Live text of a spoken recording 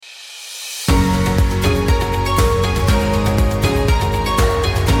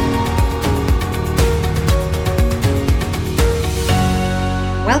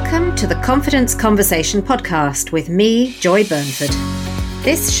to the Confidence Conversation podcast with me, Joy Burnford.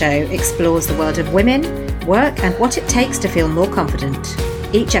 This show explores the world of women, work, and what it takes to feel more confident.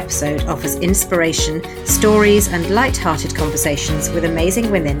 Each episode offers inspiration, stories, and light-hearted conversations with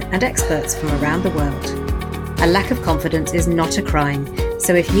amazing women and experts from around the world. A lack of confidence is not a crime,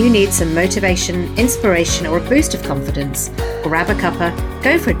 so if you need some motivation, inspiration, or a boost of confidence, grab a cuppa,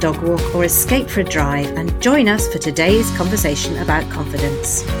 go for a dog walk, or escape for a drive and join us for today's conversation about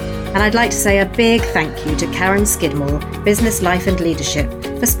confidence. And I'd like to say a big thank you to Karen Skidmore, Business, Life and Leadership,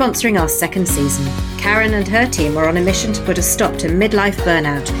 for sponsoring our second season. Karen and her team are on a mission to put a stop to midlife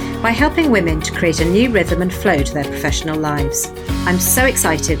burnout by helping women to create a new rhythm and flow to their professional lives. I'm so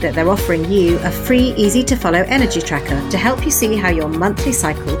excited that they're offering you a free, easy-to-follow energy tracker to help you see how your monthly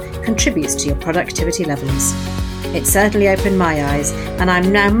cycle contributes to your productivity levels. It certainly opened my eyes, and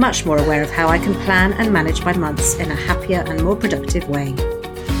I'm now much more aware of how I can plan and manage my months in a happier and more productive way.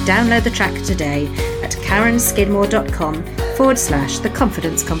 Download the tracker today at karenskidmore.com/The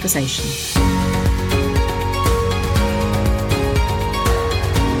Confidence Conversation.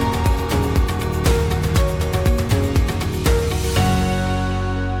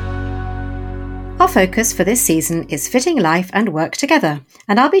 Our focus for this season is fitting life and work together,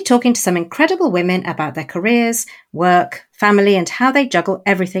 and I'll be talking to some incredible women about their careers, work, family, and how they juggle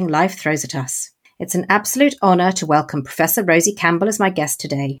everything life throws at us. It's an absolute honour to welcome Professor Rosie Campbell as my guest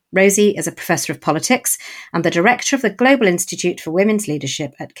today. Rosie is a Professor of Politics and the Director of the Global Institute for Women's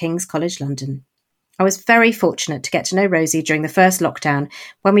Leadership at King's College London. I was very fortunate to get to know Rosie during the first lockdown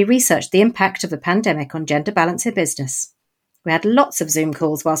when we researched the impact of the pandemic on gender balance in business. We had lots of Zoom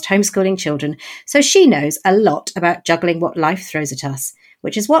calls whilst homeschooling children, so she knows a lot about juggling what life throws at us,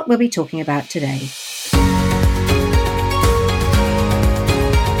 which is what we'll be talking about today.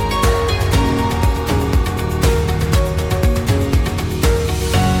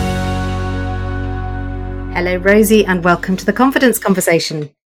 Hello, Rosie, and welcome to the Confidence Conversation.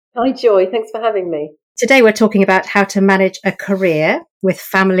 Hi, Joy. Thanks for having me. Today, we're talking about how to manage a career with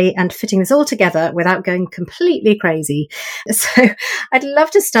family and fitting this all together without going completely crazy. So I'd love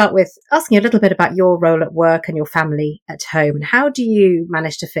to start with asking you a little bit about your role at work and your family at home. And how do you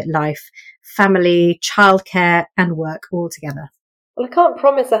manage to fit life, family, childcare, and work all together? Well, I can't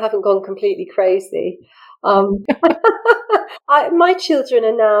promise I haven't gone completely crazy. My children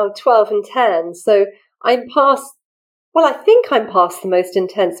are now 12 and 10, so I think I'm past the most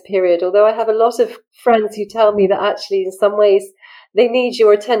intense period, although I have a lot of friends who tell me that actually in some ways they need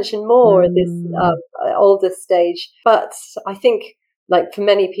your attention more at this older stage. But I think, like for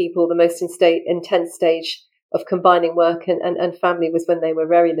many people, the most intense stage of combining work and family was when they were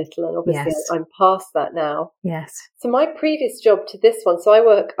very little. And obviously yes. I'm past that now. Yes. So my previous job to this one,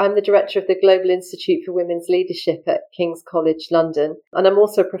 I'm the Director of the Global Institute for Women's Leadership at King's College London. And I'm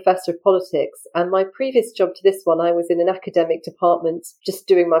also a Professor of Politics. And my previous job to this one, I was in an academic department, just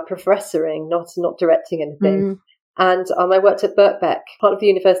doing my professoring, not directing anything. And I worked at Birkbeck. Part of the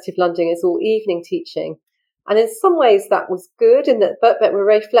University of London is all evening teaching. And in some ways that was good in that Birkbeck were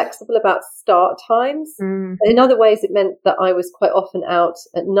very flexible about start times. In other ways, it meant that I was quite often out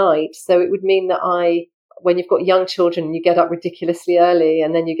at night. So it would mean that when you've got young children, you get up ridiculously early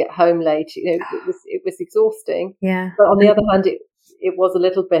and then you get home late. You know, it was exhausting. Yeah. But on the other hand, it was a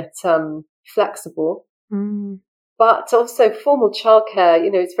little bit flexible. But also formal childcare,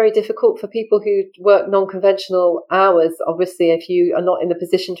 it's very difficult for people who work non-conventional hours, obviously, if you are not in the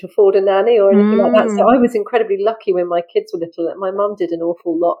position to afford a nanny or anything like that. So I was incredibly lucky when my kids were little that my mum did an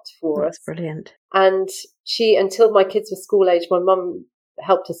awful lot for us. That's brilliant. And until my kids were school age, my mum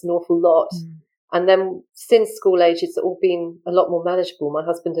helped us an awful lot. And then since school age, it's all been a lot more manageable. My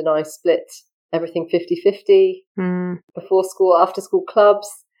husband and I split everything 50-50 before school, after school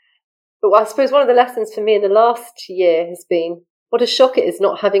clubs. But I suppose one of the lessons for me in the last year has been what a shock it is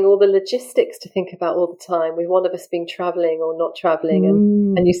not having all the logistics to think about all the time, with one of us being travelling or not travelling,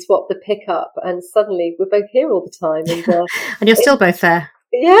 and you swap the pickup, and suddenly we're both here all the time. And, and you're still both there.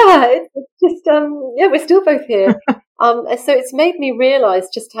 Yeah, it's just, we're still both here. And so it's made me realise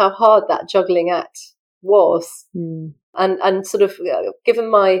just how hard that juggling act was. And sort of, given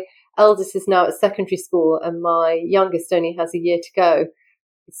my eldest is now at secondary school and my youngest only has a year to go,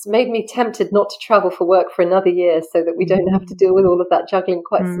 it's made me tempted not to travel for work for another year so that we don't have to deal with all of that juggling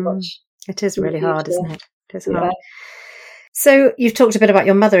quite so much. It is really hard, isn't it? It is hard. So you've talked a bit about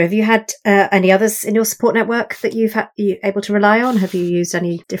your mother. Have you had any others in your support network that you able to rely on? Have you used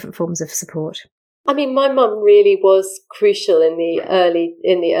any different forms of support? I mean, my mum really was crucial in the early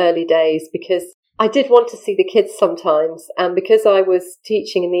days because I did want to see the kids sometimes. And because I was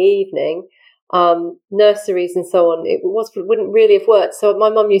teaching in the evening, nurseries and so on, wouldn't really have worked. So my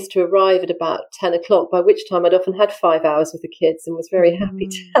mum used to arrive at about 10 o'clock, by which time I'd often had 5 hours with the kids and was very happy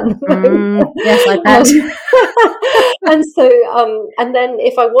to hand them over. Yes, I bet. And so, and then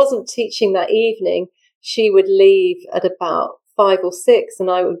if I wasn't teaching that evening, she would leave at about 5 or 6, and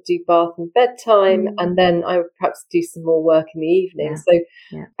I would do bath and bedtime, and then I would perhaps do some more work in the evening. So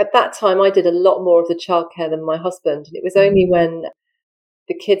at that time, I did a lot more of the childcare than my husband. And it was only when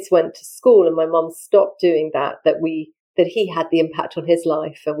the kids went to school and my mum stopped doing that he had the impact on his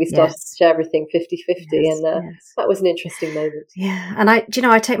life, and we started to share everything 50-50. And that was an interesting moment. Yeah. And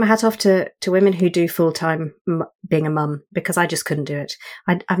I take my hat off to women who do full-time being a mum, because I just couldn't do it.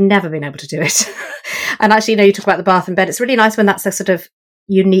 I've never been able to do it. And actually, you talk about the bath and bed. It's really nice when that's a sort of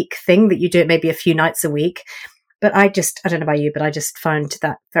unique thing that you do it maybe a few nights a week. But I don't know about you, but I just found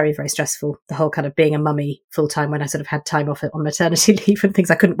that very, very stressful, the whole kind of being a mummy full time, when I sort of had time off on maternity leave and things.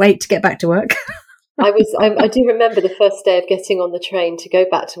 I couldn't wait to get back to work. I do remember the first day of getting on the train to go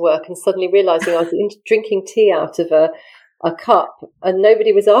back to work and suddenly realising I was drinking tea out of a cup and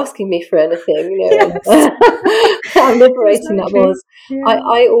nobody was asking me for anything. How liberating that was. Yeah.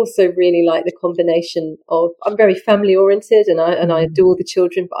 I also really like the combination of, I'm very family oriented and I adore the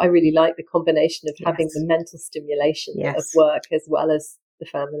children, but I really like the combination of having the mental stimulation of work as well as the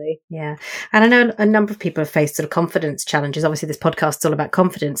family. Yeah. And I know a number of people have faced sort of confidence challenges. Obviously this podcast is all about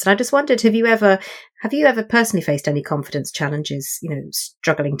confidence. And I just wondered, have you ever personally faced any confidence challenges,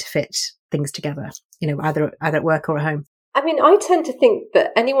 struggling to fit things together, either at work or at home? I mean, I tend to think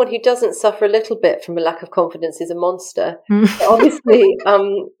that anyone who doesn't suffer a little bit from a lack of confidence is a monster. Obviously,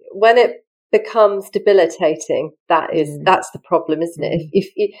 when it becomes debilitating, that's the problem, isn't it?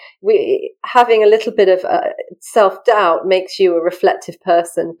 If having a little bit of self-doubt makes you a reflective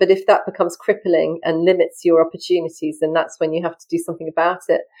person, but if that becomes crippling and limits your opportunities, then that's when you have to do something about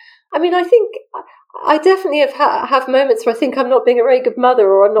it. I mean, I think I definitely have moments where I think I'm not being a very good mother,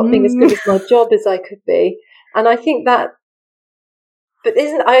 or I'm not being as good at my job as I could be. And I think that, but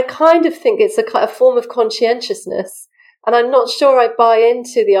I kind of think it's a form of conscientiousness. And I'm not sure I buy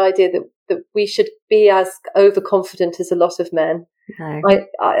into the idea that we should be as overconfident as a lot of men. No.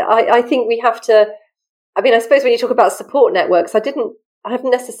 I think we have to, I mean, I suppose when you talk about support networks, I haven't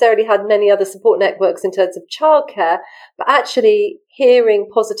necessarily had many other support networks in terms of childcare, but actually hearing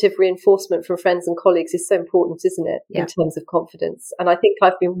positive reinforcement from friends and colleagues is so important, isn't it, in terms of confidence? And I think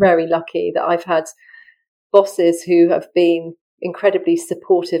I've been very lucky that I've had bosses who have been incredibly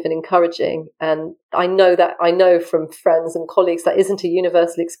supportive and encouraging. And I know from friends and colleagues that isn't a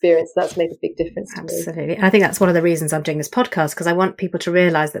universal experience. That's made a big difference to me. Absolutely. And I think that's one of the reasons I'm doing this podcast, because I want people to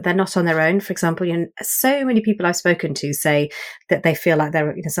realise that they're not on their own. For example, so many people I've spoken to say that they feel like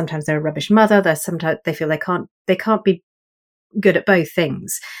they're, sometimes they're a rubbish mother. Sometimes they feel they can't be good at both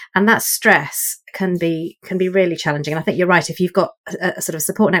things, and that stress can be really challenging. And I think you're right. If you've got a sort of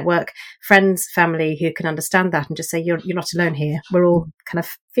support network, friends, family who can understand that and just say you're not alone here, we're all kind of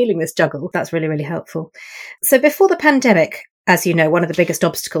feeling this juggle, that's really, really helpful. So before the pandemic, as you know, one of the biggest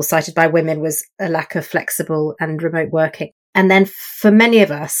obstacles cited by women was a lack of flexible and remote working. And then for many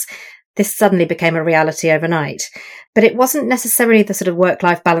of us, this suddenly became a reality overnight. But it wasn't necessarily the sort of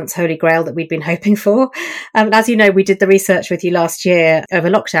work-life balance holy grail that we'd been hoping for. As you know, we did the research with you last year over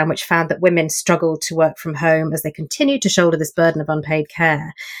lockdown, which found that women struggled to work from home as they continued to shoulder this burden of unpaid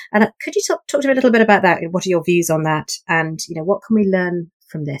care. And could you talk to me a little bit about that? What are your views on that? And, what can we learn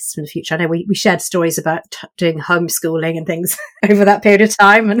from this from the future? I know we shared stories about doing homeschooling and things over that period of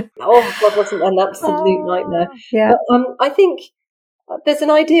time. And oh, God, wasn't an absolute nightmare. Yeah. But, I think there's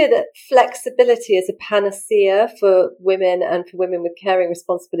an idea that flexibility is a panacea for women and for women with caring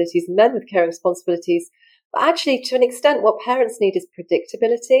responsibilities, men with caring responsibilities. But actually, to an extent, what parents need is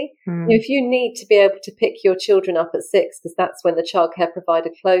predictability. If you need to be able to pick your children up at 6, because that's when the childcare provider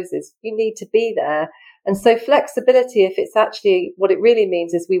closes, you need to be there. And so flexibility, if it's actually what it really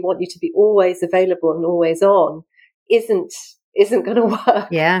means is we want you to be always available and always on, isn't going to work.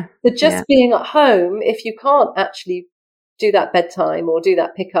 Yeah. But just being at home, if you can't actually do that bedtime or do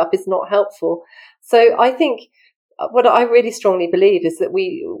that pickup, is not helpful. So I think what I really strongly believe is that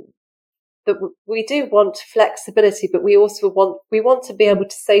we do want flexibility, but we also want to be able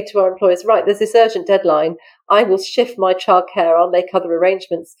to say to our employers, right, there's this urgent deadline, I will shift my childcare, I'll make other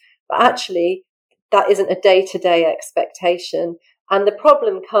arrangements. But actually, that isn't a day-to-day expectation. And the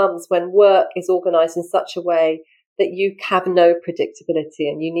problem comes when work is organised in such a way that you have no predictability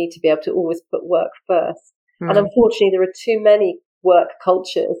and you need to be able to always put work first. And unfortunately, there are too many work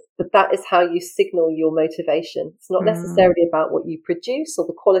cultures that is how you signal your motivation. It's not necessarily about what you produce or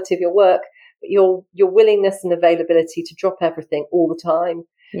the quality of your work, but your willingness and availability to drop everything all the time.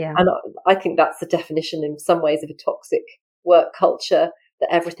 Yeah. And I think that's the definition in some ways of a toxic work culture, that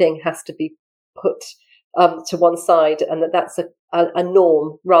everything has to be put to one side, and that's a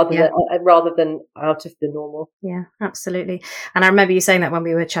norm rather than out of the normal. Yeah, absolutely. And I remember you saying that when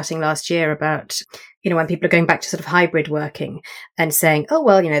we were chatting last year about, when people are going back to sort of hybrid working and saying, oh,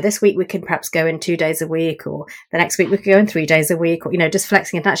 well, this week we can perhaps go in 2 days a week, or the next week we could go in 3 days a week, or, just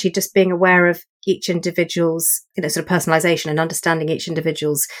flexing and actually just being aware of each individual's, sort of personalization and understanding each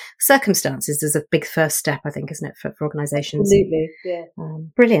individual's circumstances is a big first step, I think, isn't it, for organizations? Absolutely, yeah.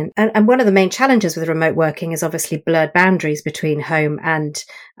 Brilliant. And one of the main challenges with remote working is obviously blurred boundaries between home and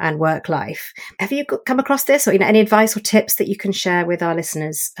work life. Have you come across this, or any advice or tips that you can share with our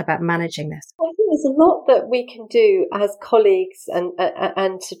listeners about managing this? Well, I think there's a lot that we can do as colleagues and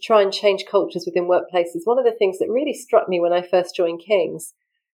to try and change cultures within workplaces. One of the things that really struck me when I first joined King's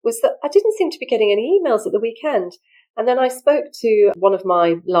was that I didn't seem to be getting any emails at the weekend. And then I spoke to one of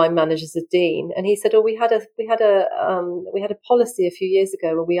my line managers, a dean, and he said, "Oh, we had a policy a few years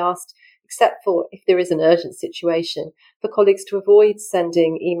ago where we asked, except for if there is an urgent situation, for colleagues to avoid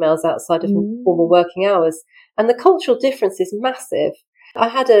sending emails outside of formal working hours." And the cultural difference is massive. I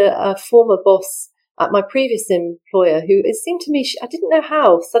had a former boss at my previous employer who, it seemed to me, I didn't know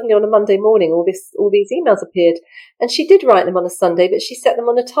how suddenly on a Monday morning all these emails appeared, and she did write them on a Sunday, but she set them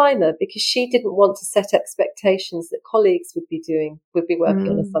on a timer because she didn't want to set expectations that colleagues would be working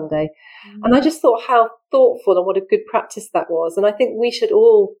on a Sunday. And I just thought how thoughtful and what a good practice that was. And I think we should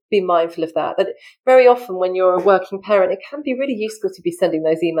all be mindful of that very often when you're a working parent, it can be really useful to be sending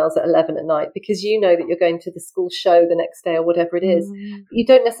those emails at 11 at night because you know that you're going to the school show the next day or whatever it is. You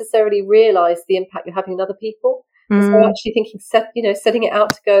don't necessarily realize the impact you're having on other people. So actually thinking, setting it out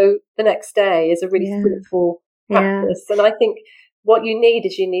to go the next day is a really thoughtful practice. And I think what you need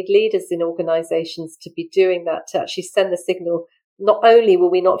leaders in organizations to be doing that, to actually send the signal. Not only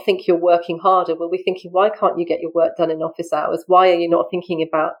will we not think you're working harder, we'll be thinking, why can't you get your work done in office hours? Why are you not thinking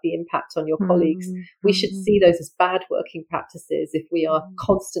about the impact on your colleagues? We should see those as bad working practices if we are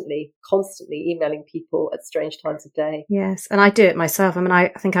constantly emailing people at strange times of day. Yes, and I do it myself. I mean, I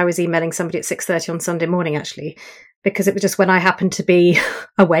think I was emailing somebody at 6:30 on Sunday morning, actually, because it was just when I happened to be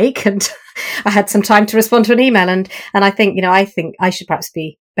awake and I had some time to respond to an email. And I think, I think I should perhaps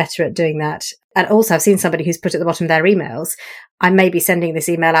be better at doing that. And also I've seen somebody who's put at the bottom of their emails, I may be sending this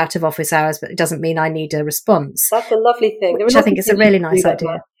email out of office hours, but it doesn't mean I need a response. That's a lovely thing. Which I think is a really nice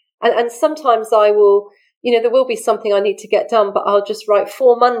idea. And sometimes I will, there will be something I need to get done, but I'll just write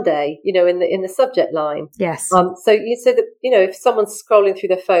for Monday, in the subject line. Yes. So that, if someone's scrolling through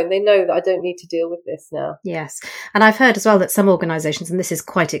their phone, they know that I don't need to deal with this now. Yes. And I've heard as well that some organisations, and this is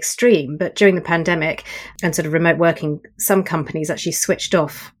quite extreme, but during the pandemic and sort of remote working, some companies actually switched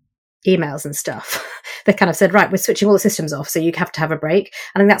off emails and stuff. They kind of said, right, we're switching all the systems off, so you have to have a break.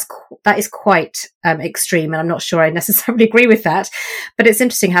 I think that is quite extreme, and I'm not sure I necessarily agree with that. But it's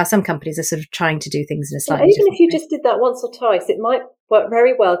interesting how some companies are sort of trying to do things in a slightly even different if you way. just did that once or twice, it might work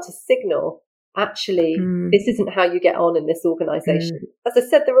very well to signal, actually, this isn't how you get on in this organisation. As I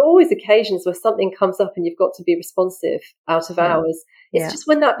said, there are always occasions where something comes up and you've got to be responsive out of hours. It's just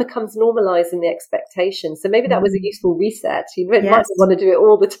when that becomes normalised in the expectation. So maybe that was a useful reset. You might not want to do it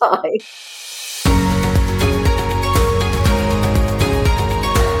all the time.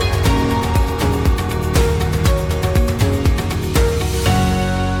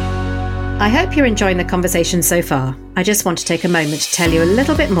 I hope you're enjoying the conversation so far. I just want to take a moment to tell you a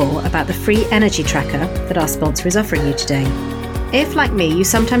little bit more about the free energy tracker that our sponsor is offering you today. If, like me, you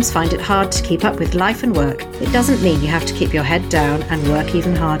sometimes find it hard to keep up with life and work, it doesn't mean you have to keep your head down and work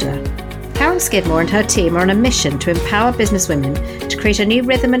even harder. Karen Skidmore and her team are on a mission to empower businesswomen to create a new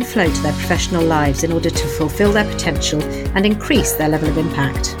rhythm and flow to their professional lives in order to fulfill their potential and increase their level of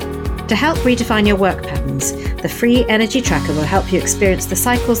impact. To help redefine your work patterns, the free energy tracker will help you experience the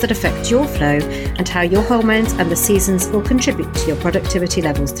cycles that affect your flow and how your hormones and the seasons will contribute to your productivity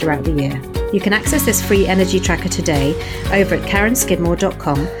levels throughout the year. You can access this free energy tracker today over at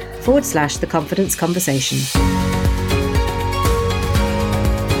karenskidmore.com/The Confidence Conversation.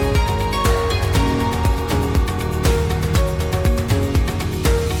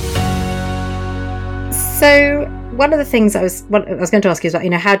 So one of the things I was going to ask you is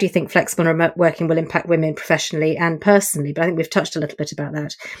about, how do you think flexible and remote working will impact women professionally and personally? But I think we've touched a little bit about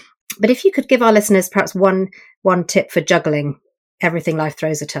that. But if you could give our listeners perhaps one tip for juggling everything life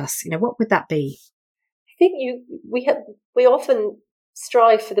throws at us, what would that be? I think we often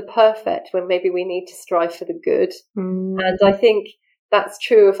strive for the perfect when maybe we need to strive for the good. And I think that's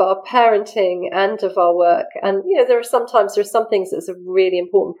true of our parenting and of our work. And, there are some things that's a really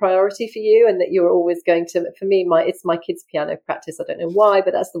important priority for you and that you're always going to, for me, it's my kids' piano practice. I don't know why,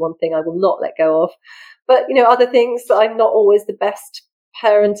 but that's the one thing I will not let go of. But, other things, I'm not always the best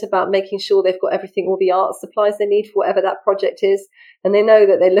parent about making sure they've got everything, all the art supplies they need for whatever that project is. And they know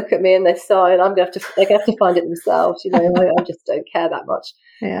that they look at me and they sigh, and they're going to have to find it themselves. I just don't care that much.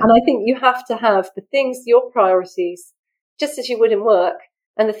 Yeah. And I think you have to have the things, your priorities, just as you would in work,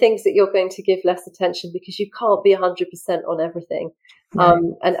 and the things that you're going to give less attention, because you can't be 100% on everything. Right.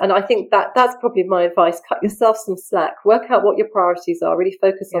 And I think that's probably my advice. Cut yourself some slack, work out what your priorities are, really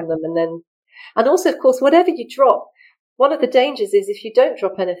focus on them. And also, of course, whatever you drop, one of the dangers is if you don't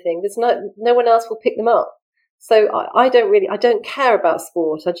drop anything, there's no one else will pick them up. So I don't care about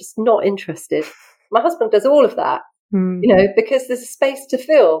sport. I'm just not interested. My husband does all of that. Because there's a space to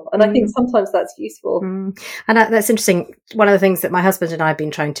fill. And I think sometimes that's useful. And that's interesting. One of the things that my husband and I have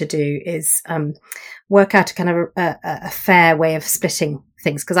been trying to do is work out a kind of a fair way of splitting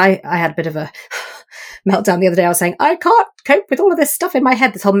things. Because I had a bit of a meltdown the other day. I was saying, I can't cope with all of this stuff in my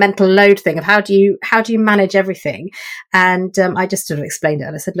head, this whole mental load thing of how do you manage everything? And I just sort of explained it.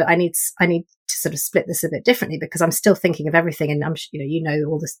 And I said, look, I need to sort of split this a bit differently, because I'm still thinking of everything, and I'm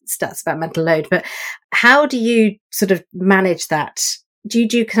all the stats about mental load, but how do you sort of manage that? Do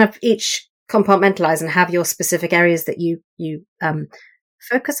you kind of each compartmentalize and have your specific areas that you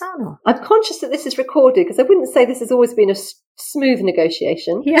focus on? Or? I'm conscious that this is recorded, because I wouldn't say this has always been a smooth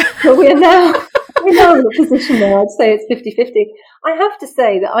negotiation. Yeah. But we're now in a position where I'd say it's 50-50. I have to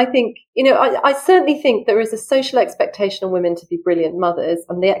say that I think, I certainly think there is a social expectation on women to be brilliant mothers,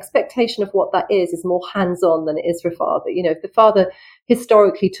 and the expectation of what that is more hands-on than it is for a father. If the father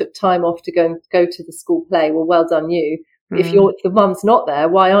historically took time off to go to the school play, well done you. If the mum's not there,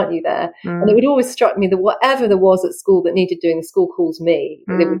 why aren't you there? And it would always strike me that whatever there was at school that needed doing, the school calls me,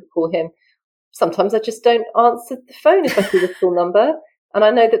 they would call him. Sometimes I just don't answer the phone if I see the school number. And I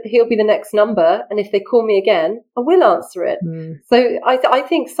know that he'll be the next number. And if they call me again, I will answer it. So I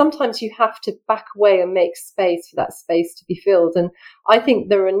think sometimes you have to back away and make space for that space to be filled. And I think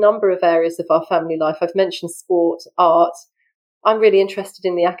there are a number of areas of our family life. I've mentioned sport, art. I'm really interested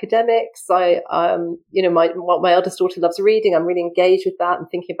in the academics. My eldest daughter loves reading. I'm really engaged with that and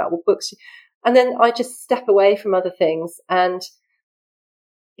thinking about what books. And then I just step away from other things, and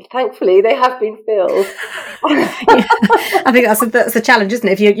thankfully they have been filled. Yeah. I think that's the challenge, isn't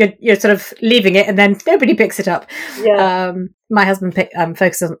it? If you're sort of leaving it and then nobody picks it up. Yeah. My husband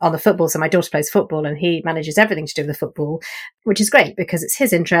focuses on the football, so my daughter plays football, and he manages everything to do with the football, which is great because it's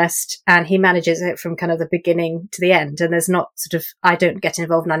his interest, and he manages it from kind of the beginning to the end. And there's not sort of, I don't get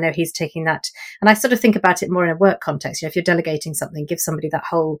involved, and I know he's taking that. And I sort of think about it more in a work context. If you're delegating something, give somebody that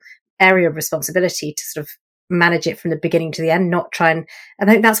whole area of responsibility to sort of manage it from the beginning to the end, not try and I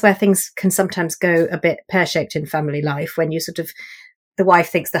think that's where things can sometimes go a bit pear-shaped in family life, when you sort of, the wife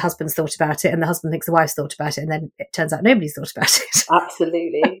thinks the husband's thought about it and the husband thinks the wife's thought about it, and then it turns out nobody's thought about it.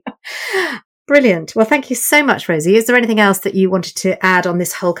 Absolutely. Brilliant. Well, thank you so much, Rosie. Is there anything else that you wanted to add on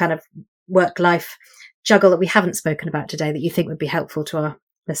this whole kind of work-life juggle that we haven't spoken about today that you think would be helpful to our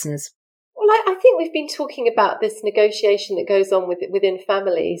listeners? Well, I think we've been talking about this negotiation that goes on within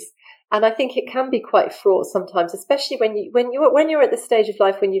families. And I think it can be quite fraught sometimes, especially when you're at the stage of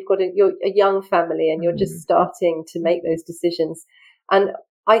life when you've got a young family and you're just starting to make those decisions. And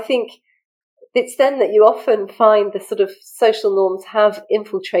I think it's then that you often find the sort of social norms have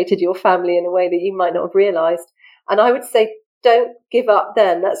infiltrated your family in a way that you might not have realised. And I would say, don't give up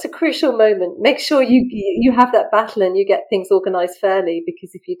then. That's a crucial moment. Make sure you have that battle and you get things organised fairly,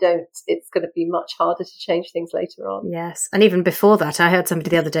 because if you don't, it's going to be much harder to change things later on. Yes. And even before that, I heard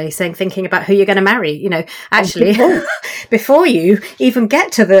somebody the other day thinking about who you're going to marry, actually before you even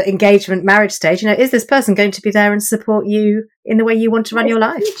get to the engagement marriage stage, is this person going to be there and support you in the way you want to run your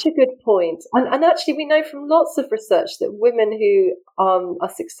life? Such a good point. And actually, we know from lots of research that women who are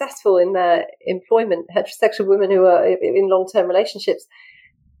successful in their employment, heterosexual women who are in long-term relationships,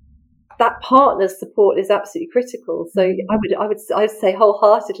 that partner's support is absolutely critical. So I would say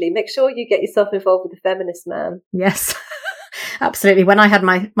wholeheartedly, make sure you get yourself involved with a feminist man. Yes. Absolutely. When I had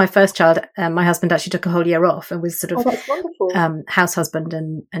my first child, my husband actually took a whole year off and was sort of that's wonderful. House husband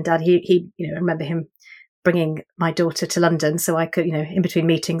and dad. He I remember him bringing my daughter to London, so I could, in between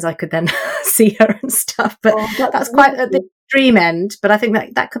meetings, I could then see her and stuff. But that's quite at the extreme end. But I think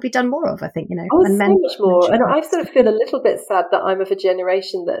that could be done more of. I think and so much more. And I sort of feel a little bit sad that I'm of a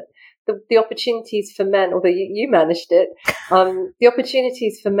generation that the opportunities for men, although you managed it, the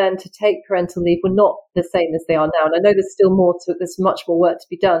opportunities for men to take parental leave were not the same as they are now. And I know there's much more work to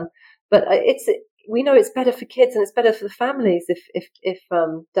be done. But it's we know it's better for kids and it's better for the families if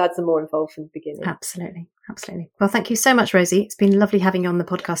dads are more involved from the beginning. Absolutely. Well, thank you so much, Rosie. It's been lovely having you on the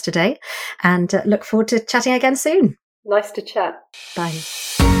podcast today, and look forward to chatting again soon. Nice to chat. Bye.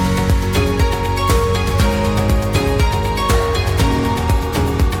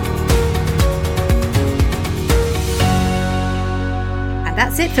 And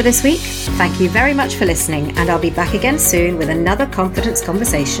that's it for this week. Thank you very much for listening, and I'll be back again soon with another confidence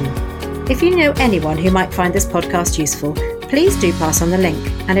conversation. If you know anyone who might find this podcast useful, please do pass on the link,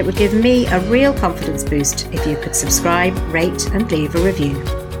 and it would give me a real confidence boost if you could subscribe, rate and leave a review.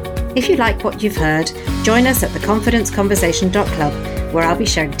 If you like what you've heard, join us at theconfidenceconversation.club, where I'll be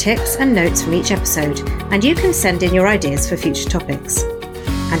sharing tips and notes from each episode, and you can send in your ideas for future topics.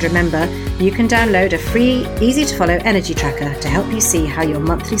 And remember, you can download a free, easy-to-follow energy tracker to help you see how your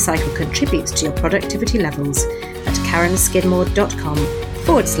monthly cycle contributes to your productivity levels at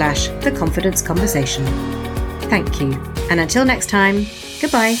karenskidmore.com/theconfidenceconversation. Thank you, and until next time,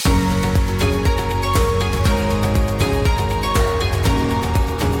 goodbye.